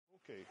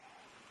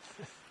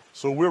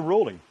So we're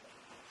rolling.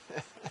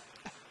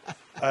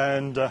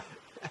 And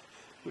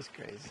He's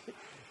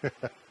crazy.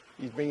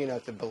 He's bringing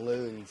out the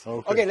balloons.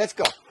 Okay. Okay, let's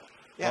go.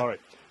 Yeah. all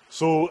right.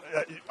 So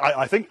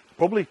I think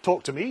probably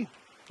talk to me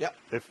Yep.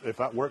 if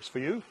that works for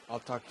you. I'll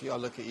talk to you. I'll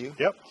look at you.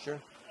 Yep. Sure.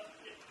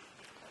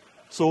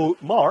 So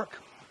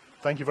Mark,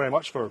 thank you very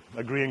much for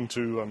agreeing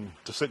to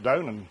sit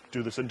down and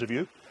do this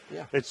interview.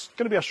 Yeah. It's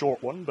going to be a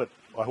short one, but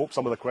I hope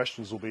some of the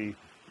questions will be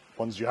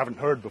ones you haven't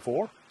heard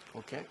before.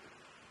 Okay.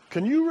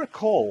 Can you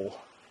recall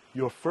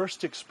your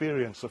first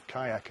experience of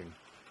kayaking?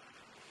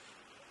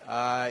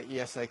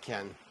 Yes, I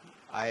can.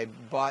 I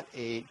bought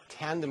a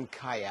tandem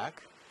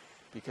kayak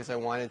because I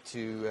wanted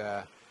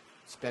to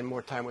spend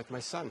more time with my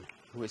son,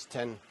 who was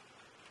 10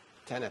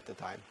 at the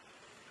time.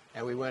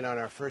 And we went on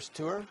our first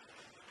tour,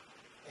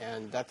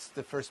 and that's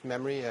the first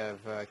memory of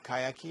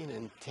kayaking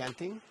and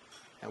tenting.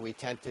 And we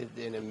tented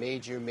in a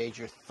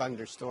major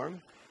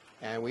thunderstorm,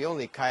 and we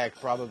only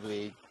kayaked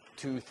probably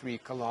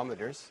 2-3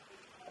 kilometers.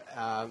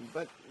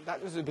 But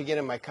that was the beginning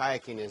of my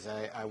kayaking. Is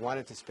I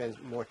wanted to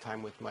spend more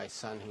time with my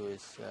son, who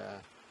is,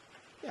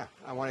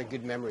 I wanted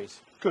good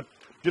memories. Good.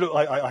 You know,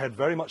 I had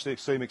very much the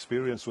same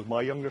experience with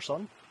my younger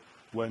son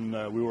when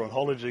we were on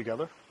holiday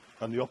together,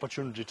 and the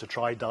opportunity to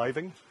try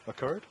diving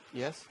occurred.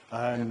 Yes.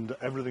 And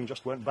everything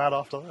just went bad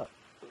after that.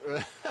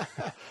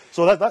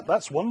 So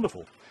that's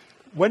wonderful.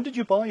 When did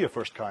you buy your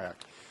first kayak?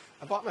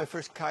 I bought my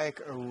first kayak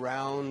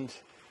around,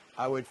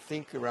 I would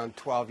think around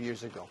 12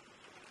 years ago.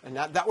 And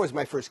that was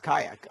my first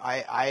kayak.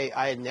 I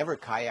had never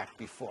kayaked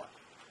before.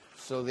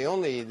 So the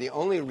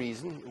only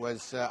reason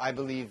was I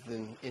believe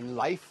in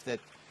life that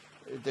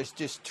there's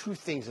just two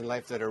things in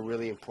life that are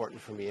really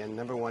important for me. And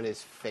number one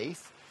is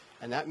faith.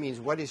 And that means,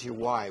 what is your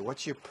why?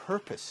 What's your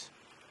purpose?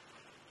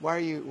 Why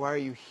are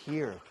you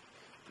here?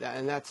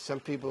 And that's,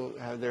 some people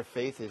have their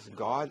faith is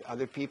God.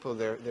 Other people,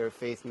 their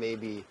faith may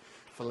be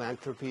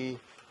philanthropy,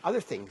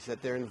 other things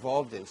that they're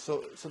involved in.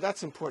 So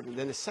that's important.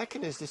 Then the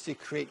second is just to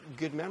create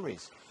good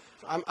memories.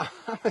 So I'm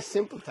a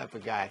simple type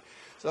of guy.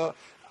 So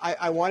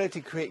I wanted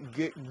to create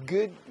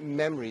good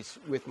memories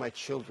with my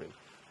children.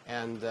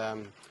 And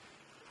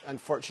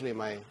unfortunately,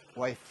 my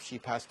wife, she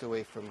passed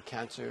away from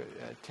cancer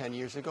 10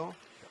 years ago.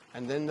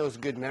 And then those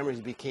good memories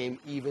became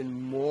even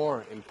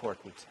more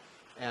important.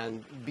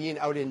 And being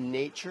out in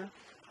nature,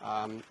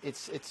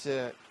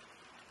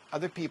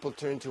 other people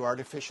turn to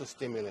artificial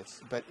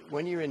stimulants, but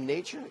when you're in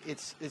nature,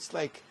 it's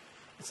like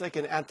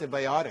an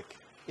antibiotic.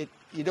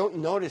 You don't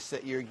notice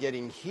that you're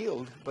getting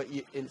healed, but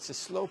it's a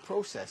slow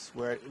process.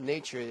 Where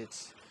nature,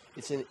 it's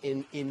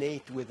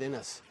innate within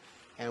us,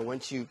 and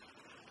once you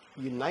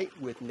unite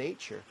with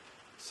nature,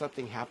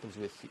 something happens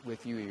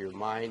with you, your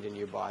mind and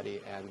your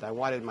body. And I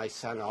wanted my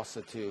son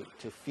also to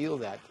feel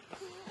that.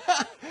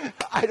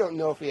 I don't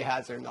know if he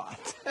has or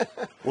not.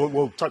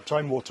 Well,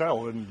 time will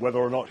tell, and whether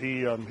or not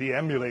he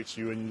emulates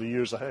you in the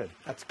years ahead.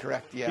 That's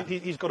correct. Yeah.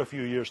 He's got a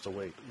few years to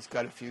wait. He's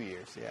got a few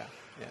years. Yeah.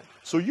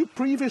 So you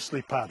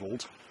previously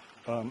paddled,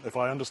 if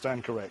I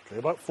understand correctly,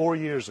 about 4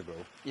 years ago.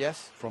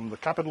 Yes. From the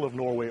capital of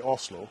Norway,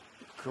 Oslo.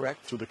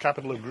 Correct. To the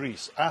capital of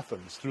Greece,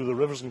 Athens, through the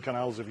rivers and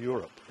canals of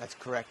Europe. That's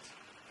correct.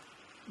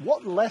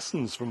 What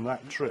lessons from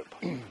that trip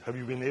have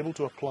you been able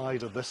to apply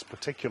to this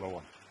particular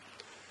one?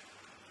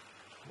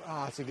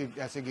 Oh,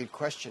 that's a good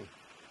question.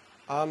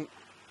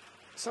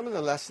 Some of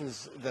the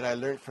lessons that I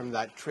learned from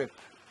that trip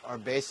are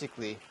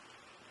basically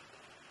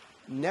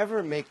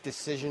never make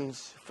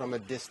decisions from a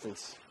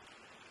distance.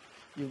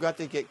 You've got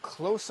to get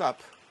close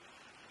up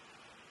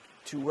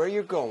to where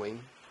you're going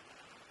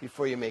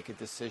before you make a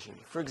decision.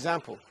 For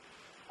example,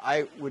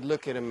 I would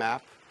look at a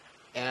map,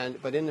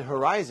 but in the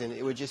horizon,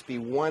 it would just be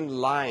one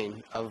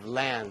line of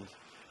land.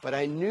 But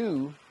I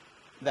knew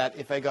that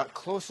if I got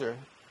closer,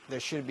 there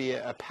should be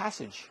a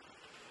passage.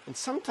 And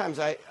sometimes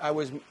I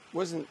was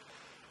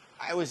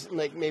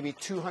like maybe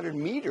 200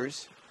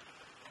 meters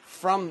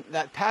from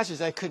that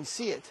passage. I couldn't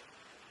see it.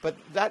 But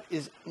that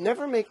is,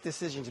 never make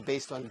decisions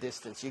based on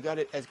distance. You got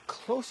it as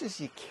close as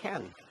you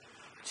can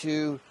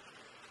to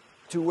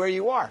where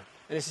you are.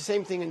 And it's the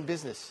same thing in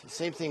business. The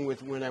same thing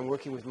with when I'm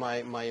working with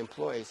my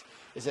employees,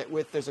 is that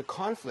there's a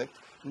conflict,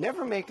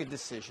 never make a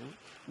decision,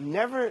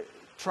 never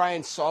try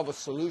and solve a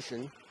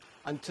solution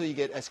until you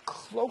get as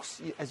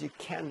close as you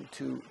can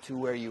to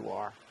where you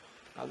are.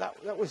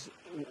 That was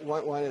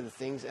one of the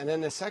things. And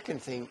then the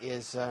second thing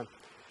is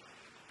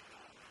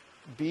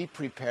be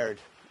prepared.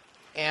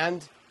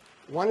 And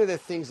one of the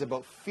things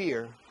about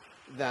fear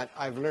that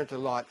I've learned a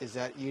lot is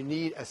that you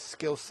need a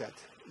skill set.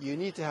 You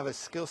need to have a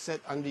skill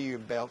set under your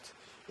belt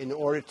in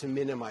order to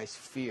minimize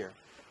fear.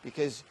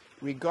 Because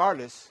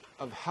regardless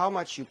of how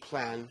much you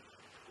plan,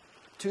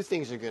 two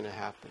things are going to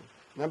happen.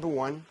 Number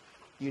one,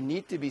 you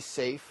need to be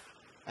safe,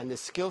 and the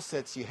skill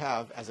sets you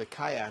have as a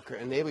kayaker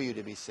enable you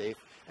to be safe.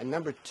 And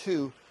number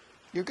two,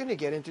 you're going to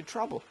get into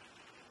trouble.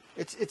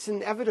 It's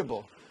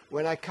inevitable.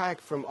 When I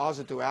kayaked from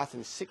Oslo to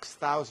Athens,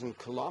 6,000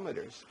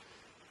 kilometers,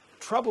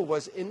 trouble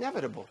was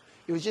inevitable.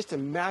 It was just a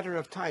matter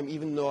of time.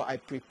 Even though I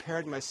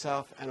prepared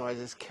myself and I was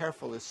as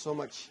careful as so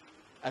much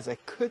as I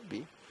could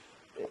be,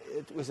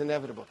 it was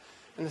inevitable.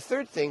 And the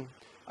third thing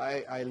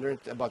I learned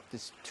about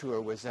this tour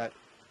was that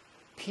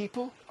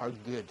people are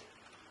good.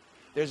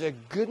 There's a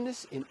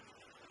goodness in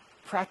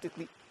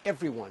practically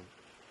everyone.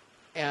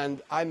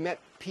 And I met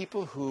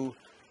people who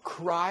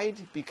cried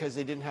because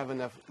they didn't have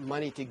enough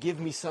money to give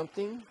me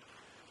something.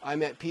 I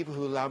met people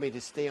who allowed me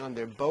to stay on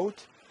their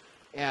boat,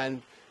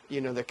 and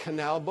the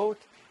canal boat,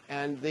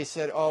 and they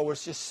said, oh, we're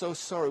just so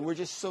sorry. We're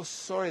just so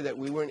sorry that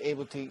we weren't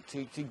able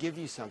to give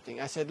you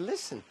something. I said,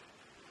 listen,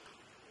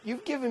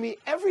 you've given me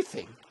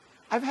everything.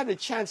 I've had a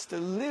chance to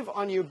live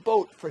on your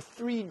boat for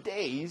 3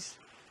 days,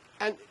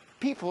 and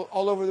people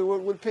all over the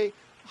world would pay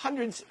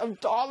hundreds of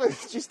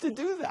dollars just to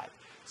do that.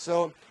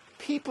 So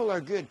people are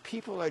good,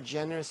 people are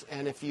generous,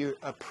 and if you're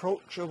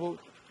approachable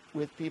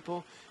with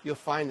people, you'll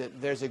find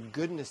that there's a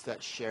goodness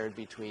that's shared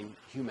between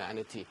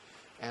humanity.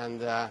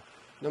 And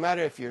no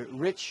matter if you're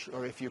rich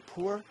or if you're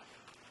poor,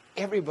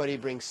 everybody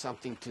brings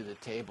something to the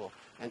table,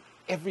 and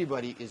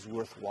everybody is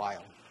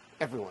worthwhile.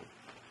 Everyone.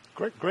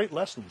 Great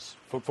lessons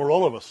for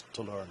all of us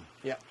to learn.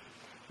 Yeah.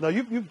 Now,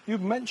 you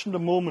mentioned a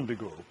moment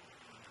ago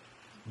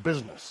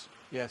business.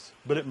 Yes.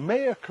 But it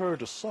may occur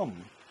to some,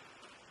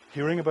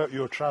 hearing about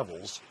your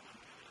travels,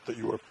 that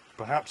you were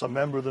perhaps a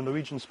member of the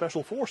Norwegian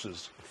Special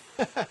Forces.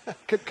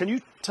 Can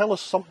you tell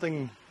us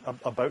something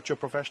about your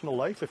professional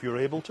life, if you're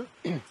able to?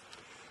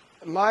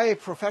 My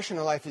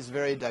professional life is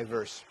very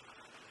diverse.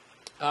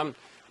 When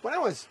I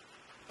was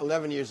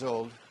 11 years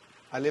old,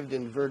 I lived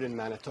in Virden,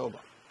 Manitoba.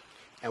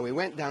 And we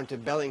went down to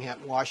Bellingham,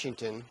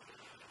 Washington,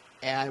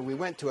 and we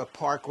went to a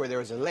park where there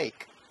was a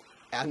lake.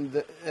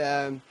 And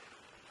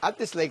at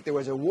this lake, there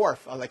was a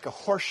wharf, like a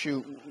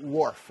horseshoe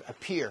wharf, a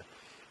pier.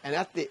 And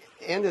at the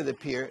end of the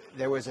pier,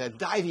 there was a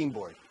diving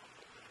board.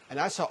 And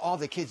I saw all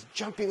the kids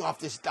jumping off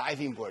this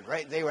diving board,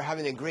 right? They were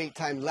having a great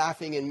time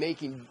laughing and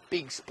making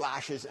big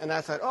splashes. And I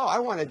thought, oh, I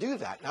want to do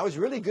that. And I was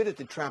really good at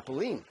the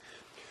trampoline.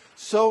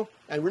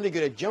 And really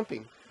good at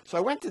jumping. So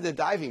I went to the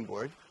diving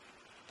board,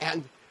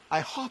 and I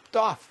hopped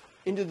off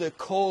into the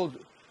cold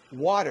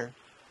water,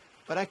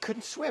 but I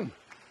couldn't swim.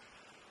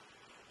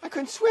 I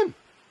couldn't swim.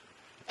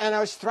 And I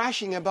was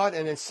thrashing about,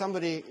 and then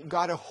somebody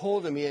got a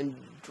hold of me and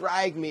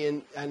dragged me,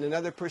 and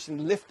another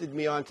person lifted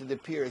me onto the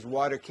pier as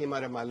water came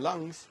out of my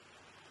lungs.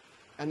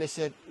 And they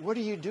said, what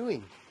are you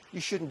doing? You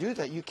shouldn't do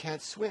that. You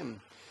can't swim.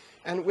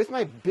 And with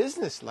my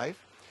business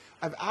life,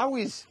 I've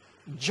always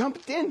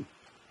jumped in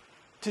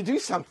to do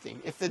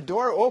something. If the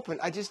door opened,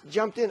 I just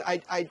jumped in.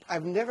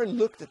 I've never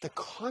looked at the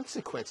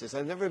consequences.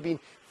 I've never been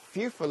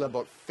fearful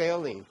about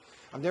failing.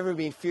 I've never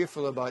been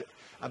fearful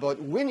about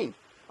winning.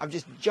 I've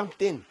just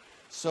jumped in.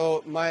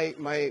 So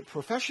my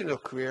professional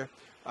career,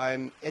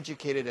 I'm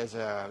educated as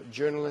a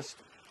journalist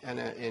and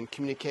in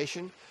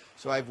communication.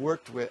 So I've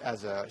worked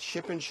as a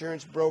ship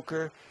insurance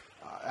broker,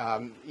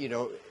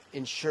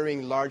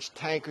 insuring large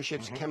tanker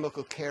ships,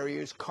 chemical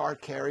carriers, car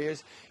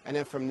carriers. And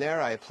then from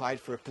there, I applied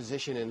for a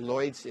position in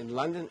Lloyd's in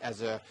London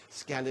as a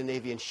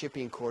Scandinavian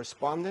shipping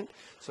correspondent.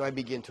 So I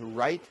began to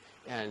write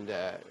and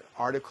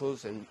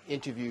articles and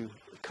interview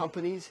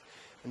companies.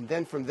 And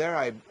then from there,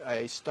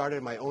 I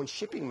started my own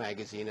shipping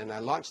magazine, and I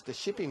launched the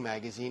shipping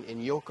magazine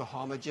in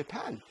Yokohama,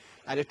 Japan,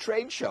 at a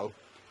trade show.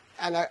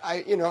 And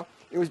it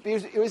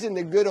was in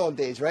the good old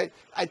days, right?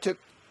 I took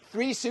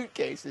 3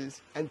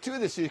 suitcases, and 2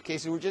 of the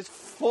suitcases were just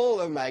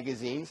full of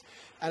magazines.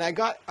 And I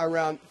got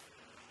around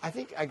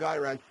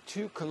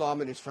 2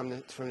 kilometers from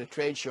the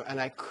trade show,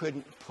 and I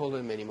couldn't pull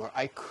them anymore.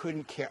 I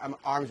couldn't care. My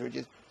arms were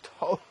just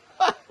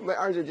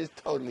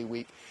totally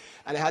weak,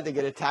 and I had to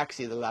get a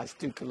taxi the last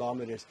 2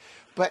 kilometers.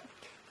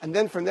 And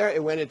then from there,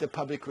 it went into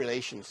public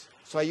relations.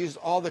 So I used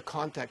all the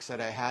contacts that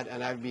I had,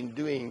 and I've been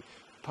doing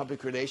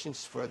public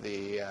relations for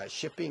the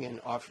shipping and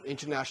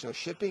international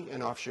shipping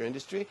and offshore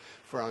industry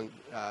for around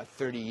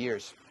 30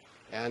 years.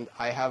 And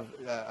I have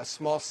a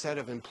small set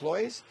of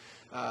employees,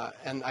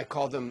 and I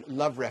call them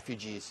love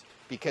refugees,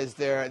 because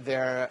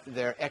they're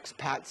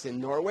expats in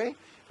Norway,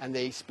 and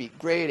they speak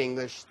great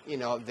English.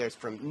 There's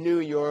from New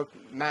York,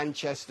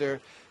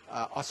 Manchester,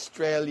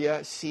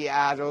 Australia,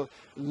 Seattle,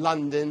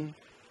 London.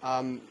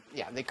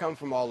 They come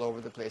from all over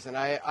the place. And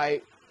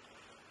I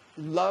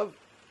love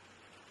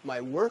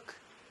my work,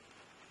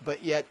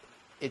 but yet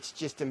it's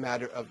just a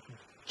matter of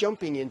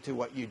jumping into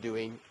what you're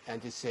doing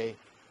and to say,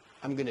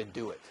 I'm going to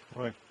do it.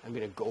 Right. I'm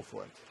going to go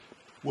for it.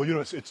 Well,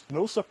 it's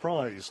no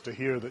surprise to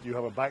hear that you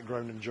have a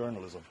background in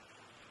journalism,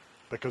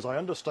 because I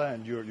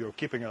understand you're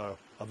keeping a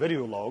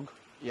video log.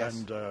 Yes.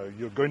 And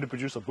you're going to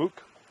produce a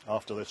book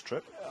after this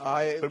trip.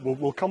 But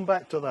we'll come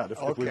back to that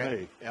if we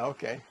may. Yeah,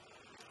 okay.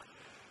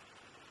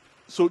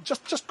 So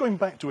just going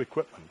back to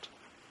equipment,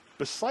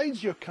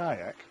 besides your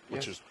kayak,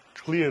 which is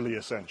clearly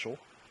essential,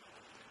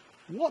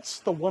 what's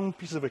the one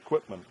piece of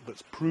equipment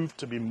that's proved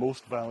to be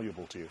most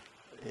valuable to you?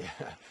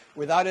 Yeah,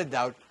 without a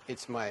doubt,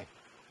 it's my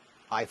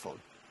iPhone.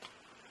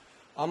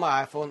 On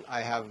my iPhone,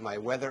 I have my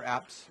weather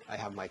apps, I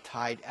have my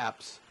tide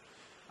apps,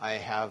 I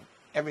have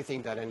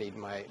everything that I need,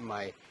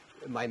 my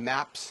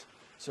maps.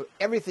 So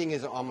everything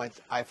is on my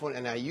iPhone,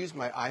 and I use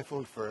my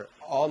iPhone for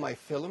all my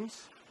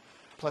films,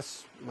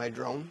 plus my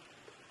drone.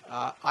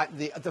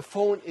 The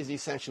phone is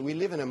essential. We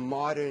live in a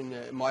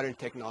modern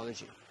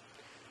technology.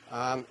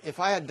 If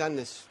I had done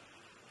this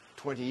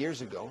 20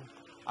 years ago,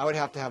 I would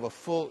have to have a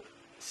full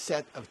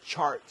set of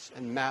charts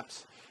and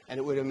maps, and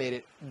it would have made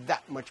it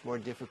that much more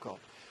difficult.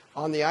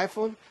 On the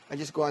iPhone, I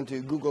just go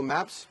onto Google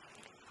Maps,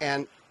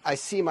 and I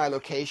see my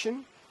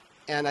location,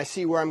 and I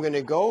see where I'm going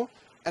to go,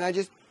 and I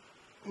just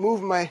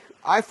move my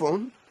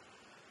iPhone,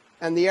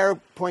 and the arrow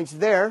points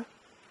there,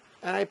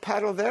 and I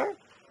paddle there,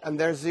 and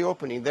there's the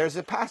opening, there's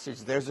the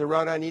passage, there's the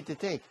route I need to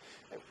take.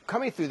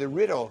 Coming through the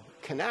Rideau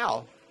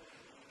Canal,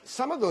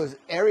 some of those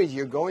areas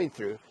you're going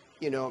through,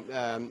 you know,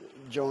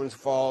 Jones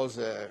Falls,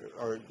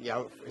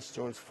 it's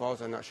Jones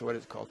Falls, I'm not sure what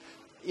it's called.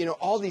 You know,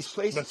 all these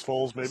places. Smith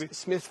Falls, maybe?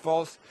 Smith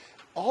Falls.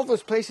 All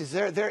those places,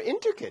 they're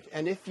intricate.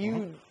 And if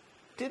you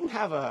didn't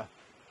have a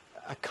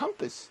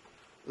compass,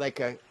 like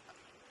an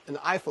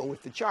iPhone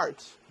with the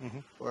charts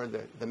or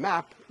the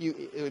map,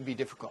 it would be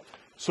difficult.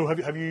 So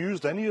have you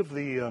used any of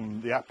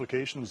the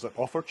applications that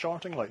offer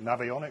charting, like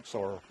Navionics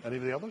or any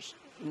of the others?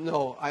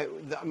 No,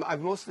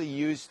 I've mostly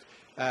used,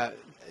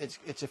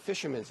 it's a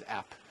fisherman's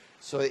app.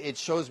 So it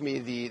shows me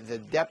the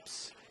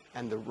depths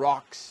and the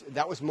rocks.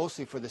 That was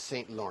mostly for the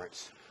St.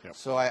 Lawrence. Yep.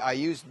 So I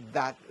used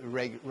that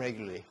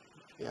regularly.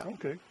 Yeah.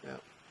 Okay. Yeah.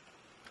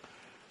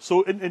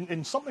 So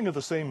in something of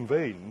the same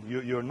vein,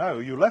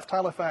 you left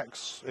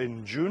Halifax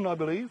in June, I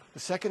believe? The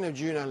 2nd of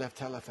June I left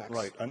Halifax.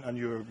 Right, and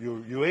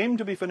you aim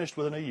to be finished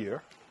within a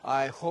year.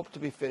 I hope to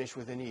be finished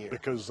within a year.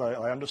 Because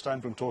I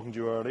understand from talking to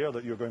you earlier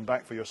that you're going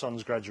back for your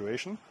son's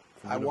graduation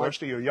from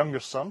university, your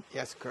youngest son.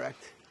 Yes,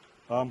 correct.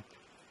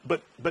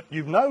 But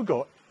you've now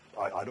got,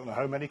 I don't know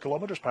how many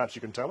kilometres, perhaps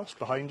you can tell us,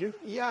 behind you?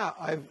 Yeah,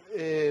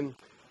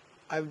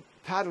 I've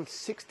paddled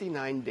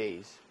 69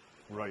 days.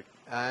 Right.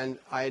 And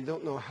I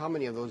don't know how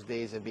many of those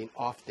days have been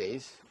off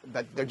days,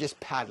 but they're just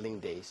paddling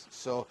days.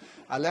 So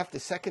I left the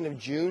 2nd of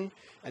June,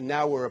 and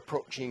now we're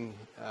approaching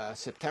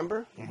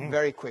September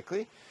very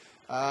quickly.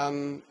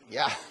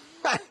 Yeah,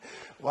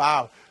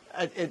 wow.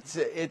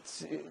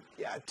 It's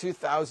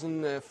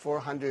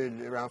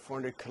 2,400, around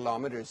 400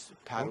 kilometers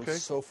paddled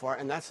so far,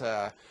 and that's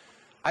I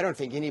don't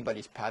think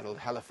anybody's paddled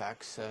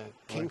Halifax,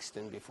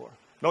 Kingston before.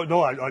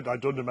 No, I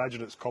don't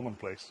imagine it's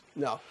commonplace.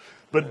 No.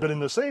 But in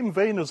the same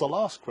vein as the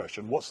last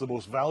question, what's the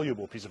most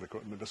valuable piece of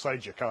equipment,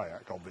 besides your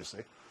kayak,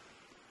 obviously?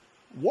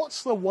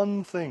 What's the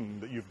one thing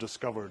that you've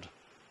discovered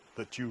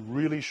that you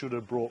really should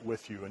have brought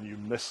with you and you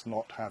miss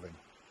not having?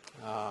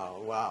 Oh,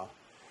 wow.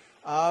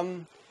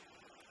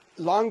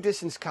 Long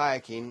distance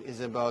kayaking is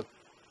about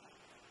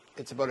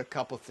a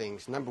couple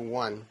things. Number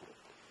one,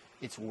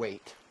 it's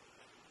weight,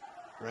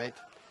 right?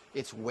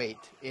 It's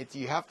weight.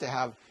 You have to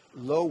have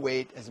low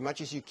weight as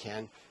much as you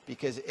can,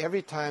 because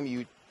every time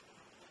you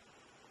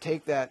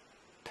take that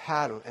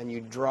paddle and you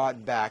draw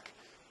it back,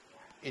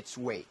 it's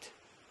weight.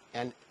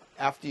 And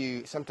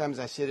sometimes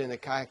I sit in a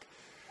kayak,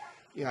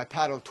 you know, I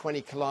paddle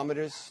 20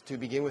 kilometers to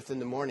begin with in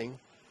the morning,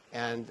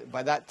 and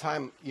by that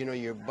time, you know,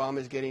 your bum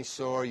is getting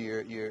sore,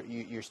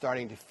 you're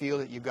starting to feel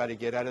it, you've got to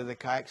get out of the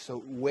kayak.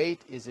 So weight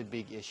is a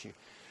big issue.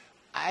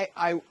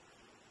 I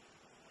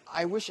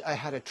wish I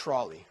had a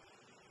trolley,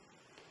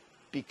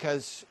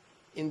 because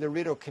in the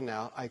Rideau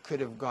Canal, I could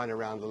have gone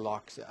around the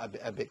locks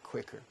a bit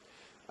quicker.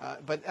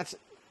 But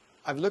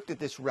I've looked at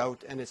this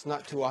route, and it's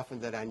not too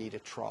often that I need a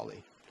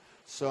trolley.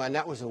 So, and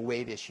that was a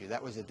weight issue.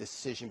 That was a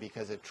decision,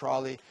 because a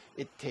trolley,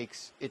 it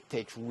takes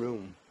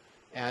room.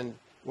 And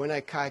when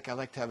I kayak, I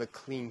like to have a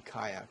clean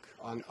kayak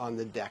on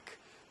the deck,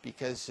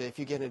 because if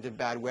you get into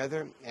bad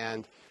weather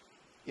and,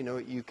 you know,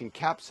 you can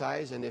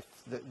capsize, and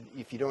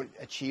if you don't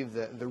achieve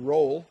the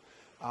roll,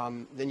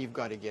 then you've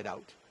got to get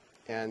out.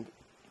 And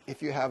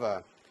if you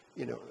have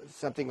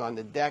something on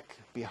the deck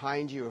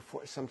behind you,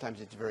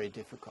 sometimes it's very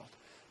difficult.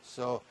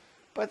 So,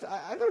 but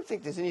I don't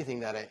think there's anything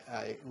that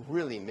I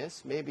really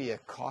miss. Maybe a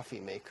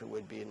coffee maker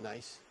would be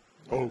nice.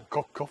 Oh,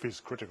 coffee's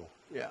critical.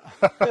 Yeah.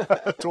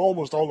 To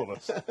almost all of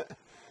us.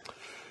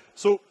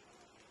 So,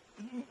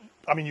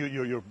 I mean,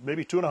 you're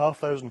maybe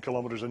 2,500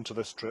 kilometres into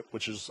this trip,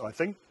 which is, I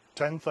think,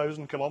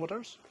 10,000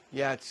 kilometres?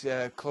 Yeah, it's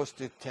close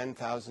to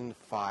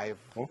 10,005.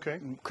 Okay.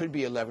 Could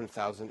be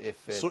 11,000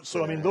 if it...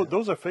 So I mean,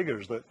 those are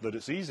figures that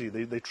it's easy.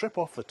 They trip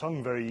off the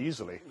tongue very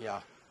easily.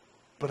 Yeah.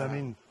 But I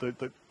mean,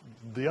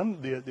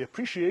 the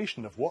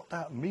appreciation of what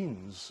that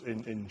means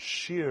in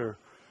sheer,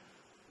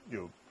 you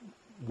know,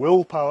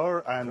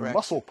 willpower and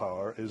muscle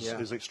power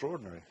is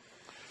extraordinary.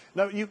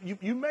 Now,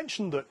 you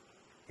mentioned that,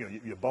 you know,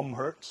 your bum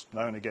hurts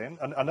now and again,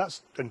 and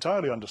that's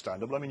entirely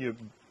understandable. I mean,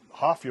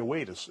 half your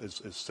weight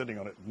is sitting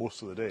on it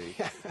most of the day.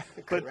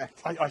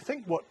 Correct. But I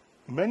think what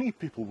many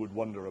people would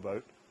wonder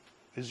about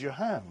is your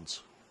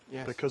hands.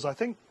 Yes. Because I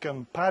think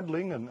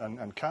paddling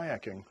and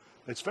kayaking,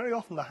 it's very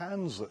often the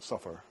hands that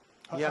suffer.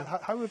 How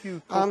have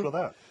you coped with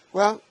that?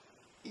 Well,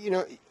 you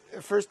know,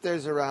 first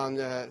there's around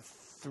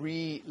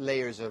 3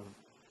 layers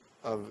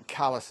of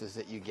calluses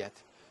that you get.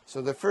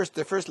 So the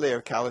first layer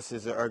of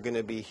calluses are going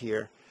to be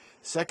here.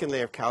 Second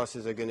layer of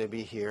calluses are going to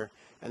be here,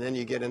 and then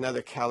you get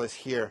another callus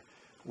here,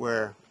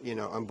 where, you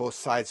know, on both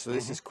sides. So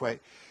this is quite.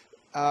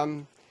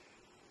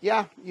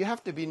 Yeah, you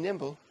have to be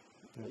nimble.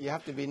 You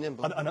have to be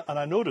nimble. And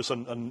I notice,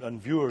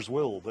 and viewers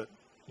will, that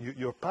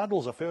your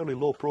paddle's a fairly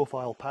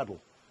low-profile paddle.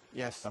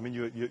 Yes. I mean,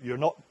 you're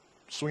not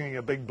swinging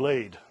a big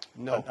blade.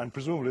 No. And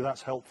presumably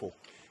that's helpful.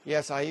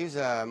 Yes, I use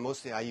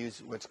mostly I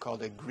use what's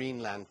called a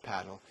Greenland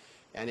paddle,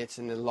 and it's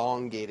an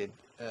elongated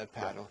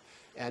paddle,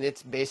 and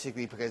it's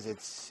basically because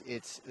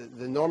it's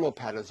the normal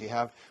paddles you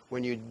have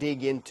when you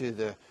dig into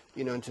the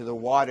into the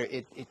water,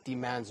 it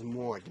demands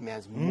more,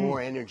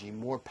 more energy,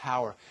 more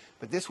power.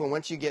 But this one,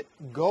 once you get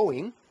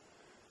going,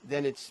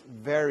 then it's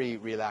very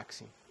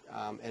relaxing,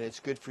 and it's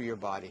good for your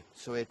body.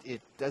 So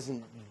it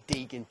doesn't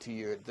dig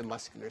into the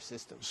muscular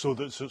system. So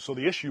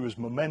the issue is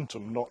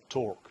momentum, not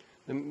torque.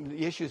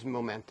 The issue is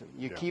momentum.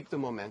 You keep the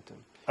momentum.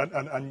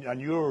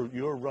 And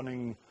you're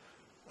running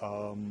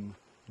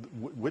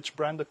which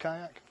brand of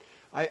kayak?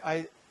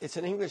 It's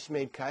an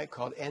English-made kayak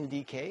called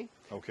NDK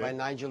by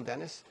Nigel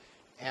Dennis,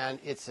 and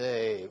it's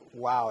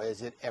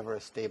is it ever a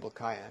stable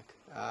kayak?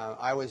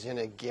 I was in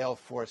a gale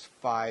force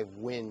 5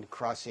 wind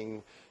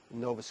crossing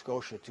Nova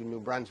Scotia to New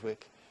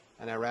Brunswick,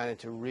 and I ran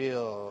into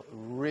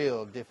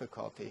real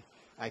difficulty.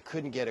 I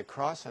couldn't get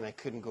across and I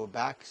couldn't go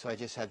back, so I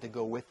just had to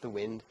go with the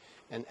wind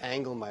and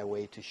angle my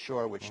way to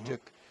shore, which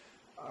took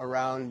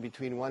around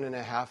between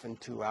 1.5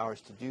 and 2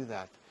 hours to do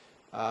that.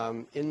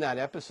 In that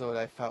episode,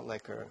 I felt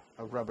like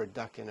a rubber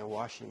duck in a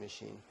washing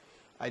machine.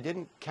 I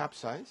didn't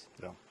capsize.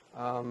 Yeah.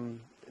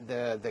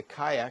 The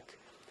kayak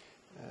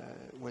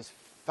was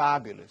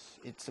fabulous.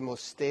 It's the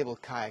most stable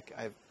kayak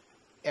I've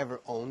ever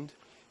owned.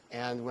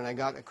 And when I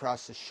got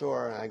across the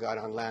shore and I got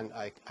on land,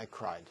 I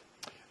cried.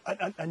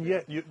 And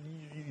yet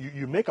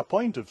you make a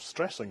point of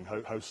stressing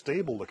how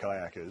stable the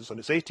kayak is, and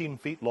it's 18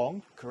 feet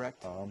long.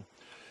 Correct.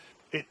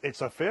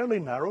 It's a fairly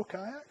narrow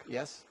kayak.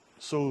 Yes.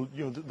 So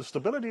the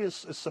stability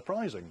is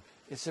surprising.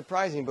 It's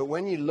surprising, but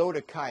when you load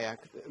a kayak,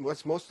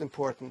 what's most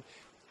important,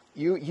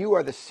 you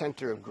are the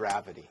center of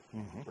gravity,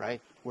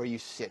 right, where you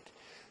sit.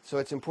 So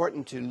it's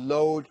important to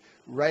load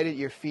right at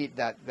your feet,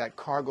 that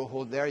cargo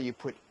hold there. You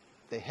put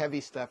the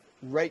heavy stuff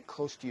right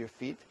close to your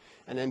feet,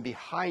 and then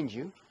behind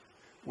you,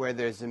 where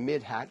there's a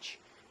mid hatch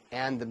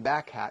and the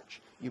back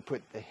hatch, you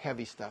put the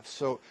heavy stuff.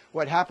 So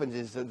what happens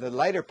is the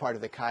lighter part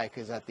of the kayak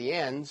is at the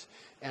ends,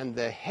 and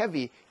the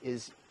heavy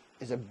is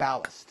a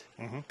ballast.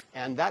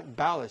 And that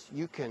ballast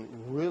you can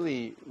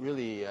really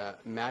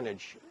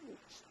manage.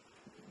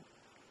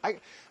 I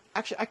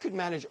could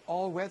manage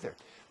all weather.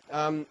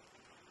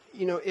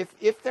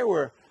 If there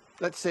were,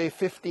 let's say,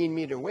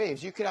 15-meter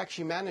waves, you could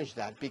actually manage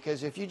that,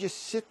 because if you just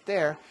sit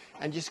there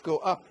and just go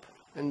up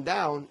and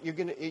down, you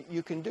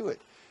can do it,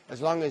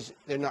 as long as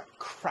they're not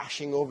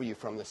crashing over you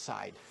from the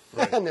side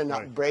and they're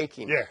not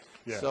breaking. Yeah,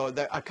 yeah. So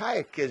a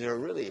kayak is a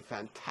really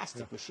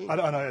fantastic machine.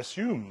 And I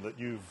assume that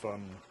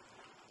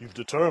you've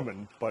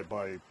determined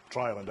by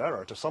trial and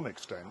error to some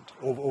extent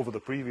over the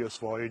previous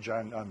voyage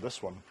and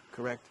this one.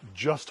 Correct.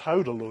 Just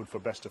how to load for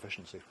best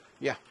efficiency.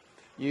 Yeah,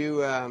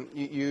 you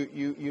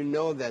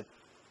know that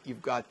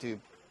you've got to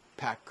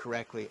pack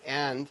correctly,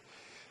 and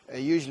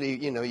usually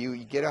you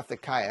get off the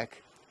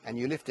kayak and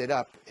you lift it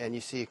up and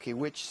you see, okay,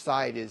 which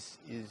side is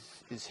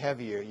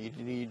heavier.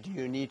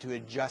 You need to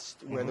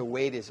adjust where the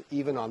weight is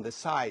even on the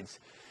sides,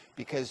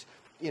 because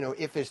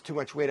if there's too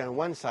much weight on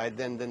one side,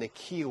 then the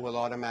keel will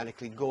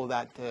automatically go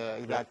that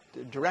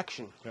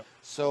direction. Yep.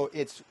 So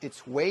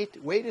it's weight.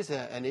 Weight is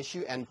an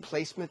issue, and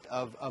placement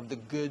of the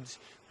goods,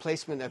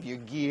 placement of your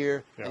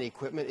gear and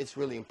equipment. It's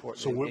really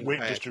important. So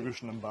weight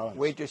distribution and balance.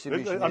 Weight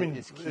distribution.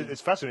 Is key.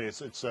 It's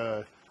fascinating.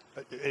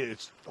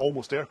 It's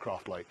almost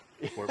aircraft-like,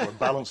 where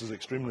balance is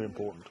extremely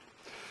important.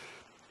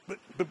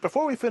 But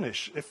before we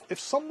finish, if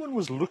someone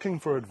was looking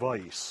for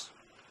advice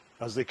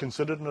as they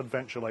considered an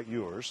adventure like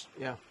yours,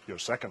 your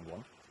second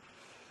one,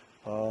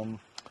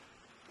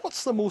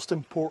 what's the most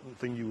important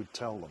thing you would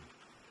tell them?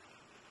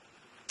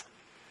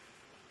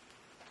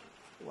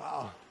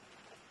 Wow.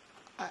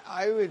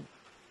 I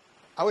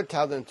would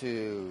tell them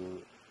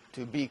to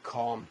be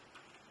calm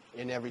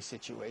in every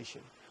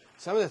situation.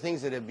 Some of the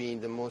things that have been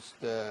the most,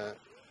 I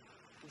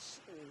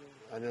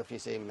don't know if you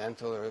say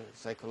mental or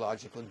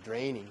psychological,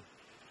 draining,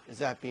 is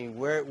that being,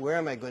 where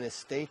am I going to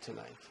stay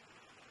tonight?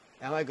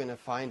 Am I going to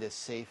find a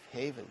safe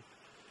haven?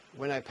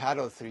 When I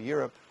paddled through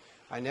Europe,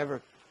 I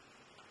never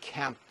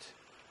camped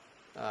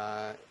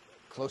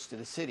close to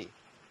the city.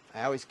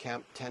 I always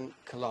camped 10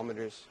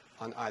 kilometers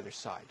on either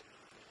side.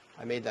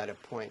 I made that a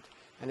point.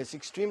 And it's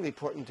extremely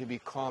important to be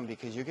calm,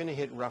 because you're going to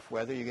hit rough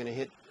weather, you're going to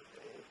hit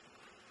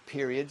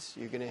periods,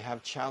 you're going to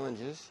have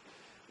challenges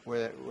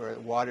where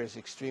water is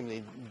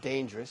extremely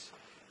dangerous,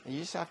 and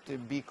you just have to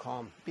be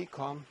calm. Be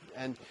calm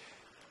and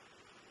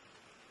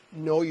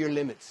know your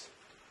limits.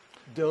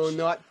 Do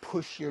not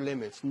push your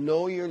limits.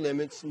 Know your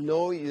limits,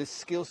 know the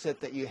skill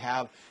set that you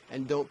have,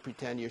 and don't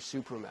pretend you're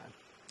Superman.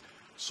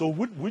 So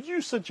would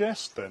you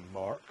suggest then,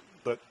 Mark,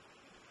 that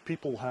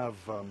people have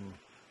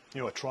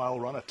a trial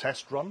run, a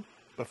test run,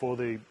 before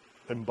they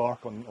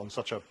embark on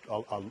such a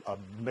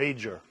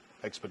major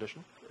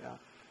expedition? Yeah.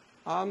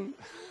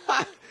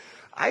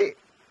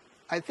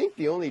 I think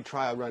the only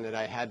trial run that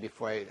I had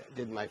before I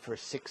did my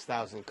first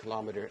 6,000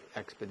 kilometer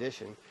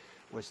expedition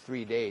was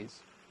 3 days.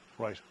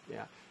 Right.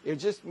 Yeah. It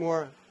was just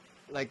more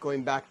like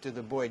going back to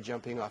the boy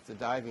jumping off the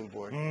diving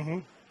board,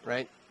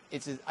 right?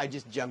 I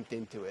just jumped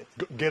into it.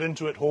 Get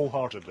into it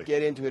wholeheartedly.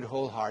 Get into it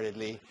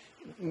wholeheartedly.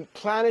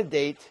 Plan a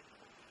date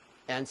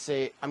and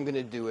say, I'm going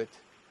to do it.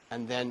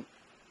 And then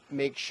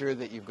make sure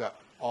that you've got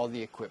all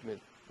the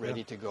equipment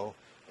ready to go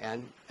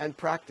and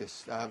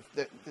practice.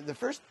 The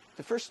first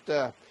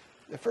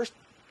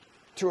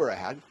tour I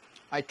had,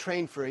 I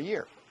trained for a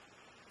year.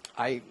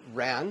 I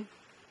ran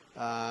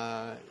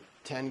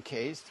 10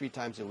 Ks 3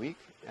 times a week,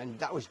 and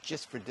that was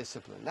just for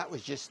discipline. That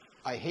was just,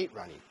 I hate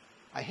running.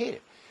 I hate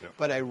it. Yeah.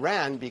 But I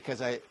ran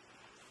because I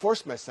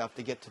forced myself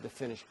to get to the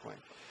finish point.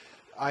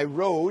 I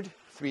rode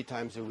 3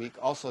 times a week,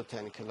 also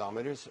 10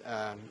 kilometers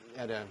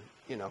at a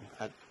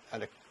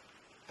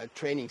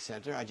training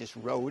center. I just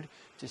rode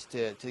just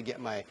to get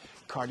my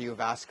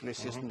cardiovascular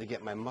system, to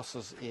get my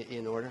muscles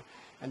in order.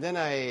 And then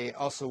I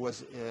also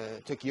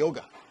took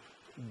yoga,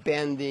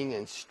 bending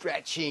and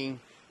stretching,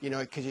 you know,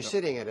 because you're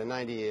sitting at a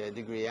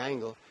 90-degree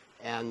angle,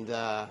 and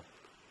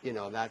you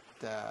know,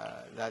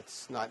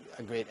 that's not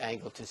a great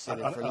angle to sit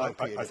in for a long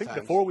period of time. I think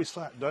before we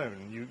sat down,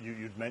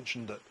 you'd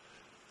mentioned that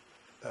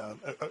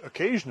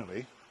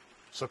occasionally,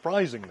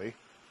 surprisingly,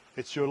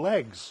 it's your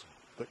legs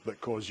that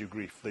cause you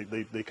grief.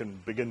 They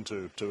can begin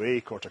to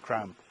ache or to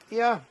cramp.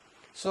 Yeah.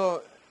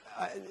 So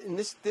in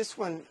this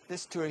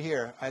tour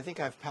here, I think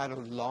I've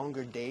paddled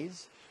longer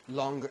days,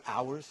 longer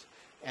hours,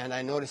 and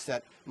I noticed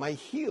that my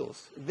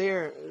heels,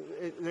 they're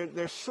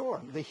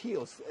sore. The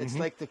heels, it's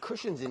like the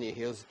cushions in your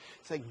heels.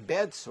 It's like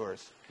bed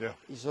sores. Yeah.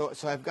 So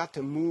I've got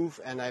to move,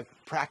 and I've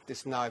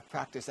practiced now. I've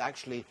practiced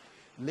actually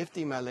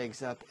lifting my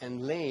legs up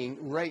and laying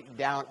right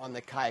down on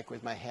the kayak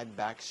with my head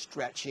back,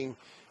 stretching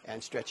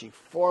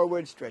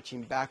forward,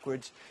 stretching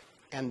backwards,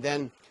 and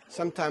then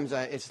sometimes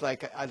it's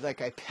like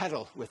I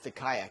pedal with the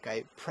kayak.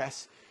 I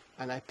press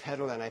and I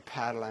pedal and I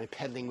paddle and I'm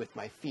pedaling with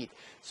my feet.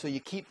 So you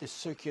keep the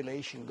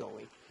circulation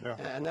going,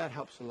 and that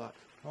helps a lot.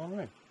 All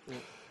right. Yeah.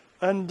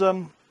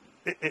 And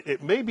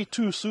it may be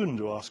too soon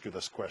to ask you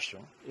this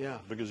question,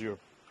 because you're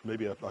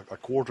maybe a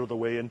quarter of the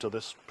way into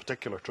this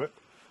particular trip.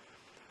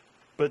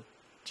 But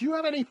do you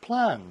have any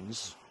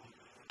plans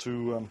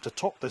to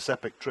top this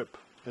epic trip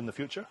in the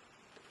future?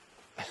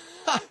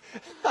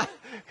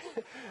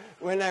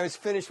 When I was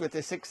finished with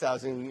the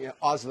 6,000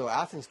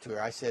 Oslo-Athens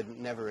tour, I said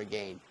never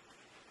again.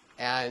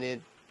 And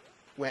it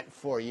went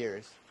 4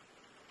 years.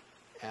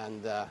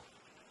 And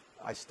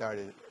I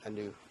started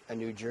a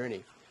new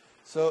journey.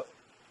 So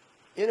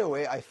in a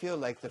way, I feel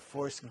like the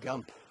Forrest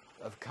Gump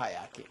of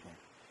kayaking.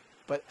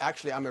 But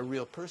actually, I'm a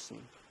real person.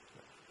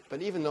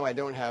 But even though I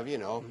don't have,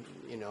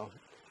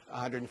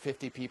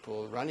 150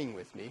 people running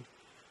with me,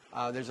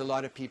 there's a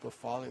lot of people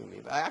following me.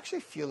 But I actually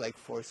feel like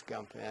Forrest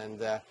Gump. And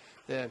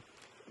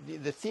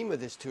the theme of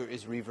this tour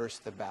is reverse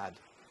the bad.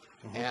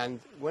 And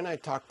when I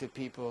talk to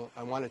people,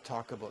 I want to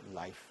talk about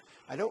life.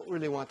 I don't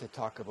really want to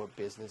talk about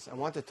business. I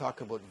want to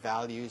talk about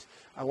values.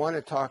 I want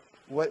to talk,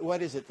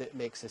 what is it that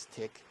makes us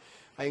tick?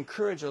 I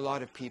encourage a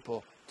lot of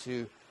people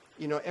to,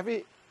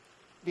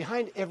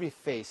 behind every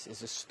face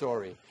is a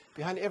story.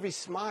 Behind every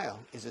smile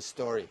is a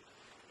story.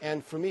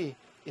 And for me,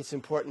 it's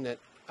important that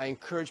I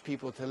encourage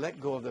people to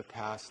let go of the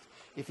past.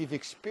 If you've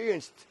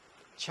experienced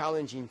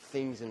challenging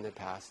things in the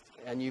past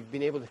and you've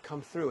been able to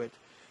come through it,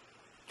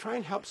 try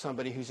and help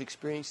somebody who's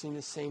experiencing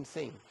the same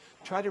thing.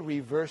 Try to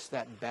reverse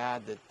that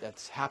bad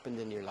that's happened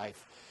in your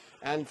life.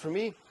 And for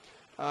me,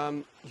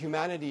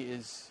 humanity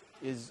is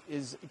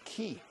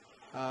key.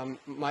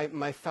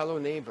 My fellow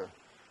neighbor,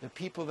 the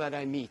people that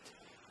I meet,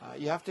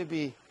 you have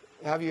to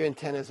have your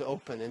antennas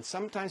open. And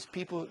sometimes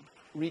people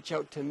reach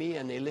out to me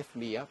and they lift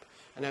me up,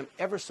 and I'm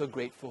ever so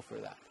grateful for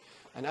that.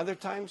 And other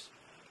times,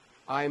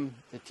 I'm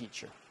the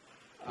teacher.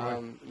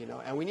 Right.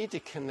 And we need to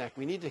connect.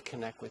 We need to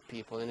connect with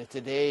people. And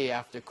today,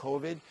 after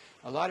COVID,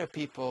 a lot of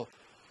people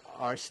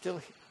are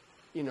still,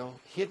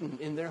 hidden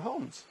in their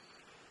homes,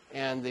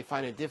 and they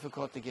find it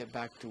difficult to get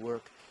back to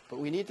work. But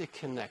we need to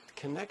connect.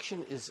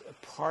 Connection is a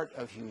part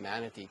of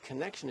humanity.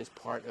 Connection is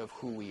part of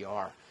who we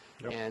are,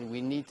 and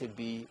we need to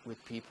be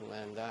with people.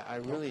 And I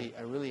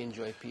really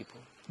enjoy people.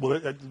 Well,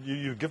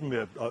 you've given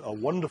me a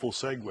wonderful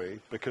segue,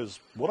 because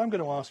what I'm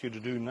going to ask you to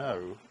do now,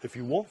 if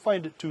you won't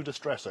find it too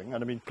distressing,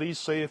 and I mean, please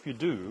say if you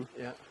do,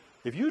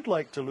 if you'd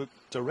like to look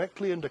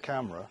directly into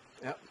camera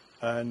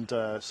and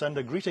send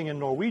a greeting in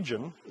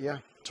Norwegian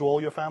to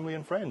all your family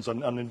and friends,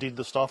 and indeed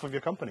the staff of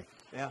your company.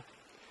 Ja.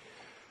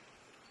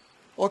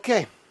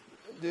 Ok,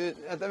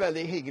 dette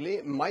veldig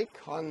hyggelig. Mike,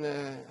 han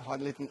har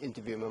en liten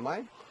intervju med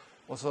meg.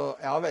 Og så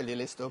jeg har veldig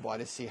lyst til å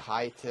bare si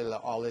hei til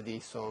alle de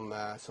som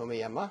er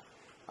hjemme.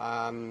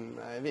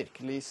 Jeg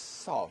virkelig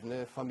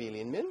savner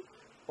familien min,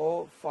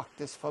 og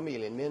faktisk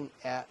familien min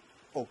er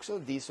også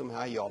de som jeg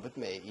har jobbet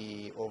med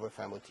i over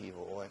 25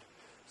 år.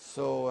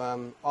 Så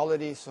alle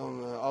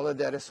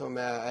dere som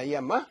er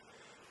hjemme,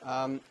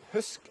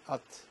 husk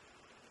at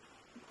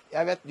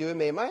jeg vet du er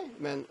med meg,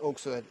 men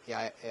også at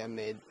jeg er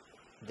med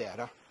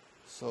dere.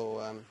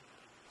 Så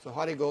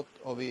ha det godt,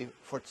 og vi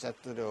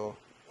fortsetter å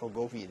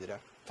gå videre.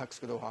 Takk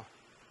skal du ha.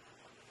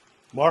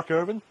 Mark,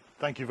 Ervin,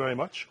 thank you very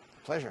much.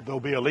 Pleasure. There'll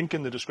be a link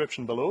in the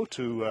description below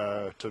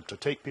to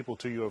take people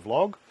to your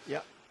vlog.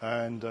 Yeah.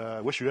 And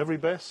wish you every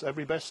best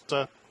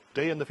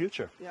day in the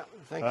future. Yeah,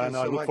 thank you and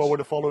so I look much. forward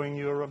to following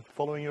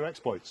your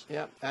exploits.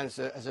 Yeah, and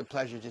it's a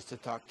pleasure just to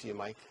talk to you,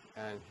 Mike.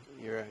 And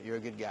you're a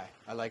good guy.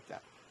 I like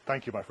that.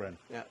 Thank you, my friend.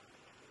 Yeah.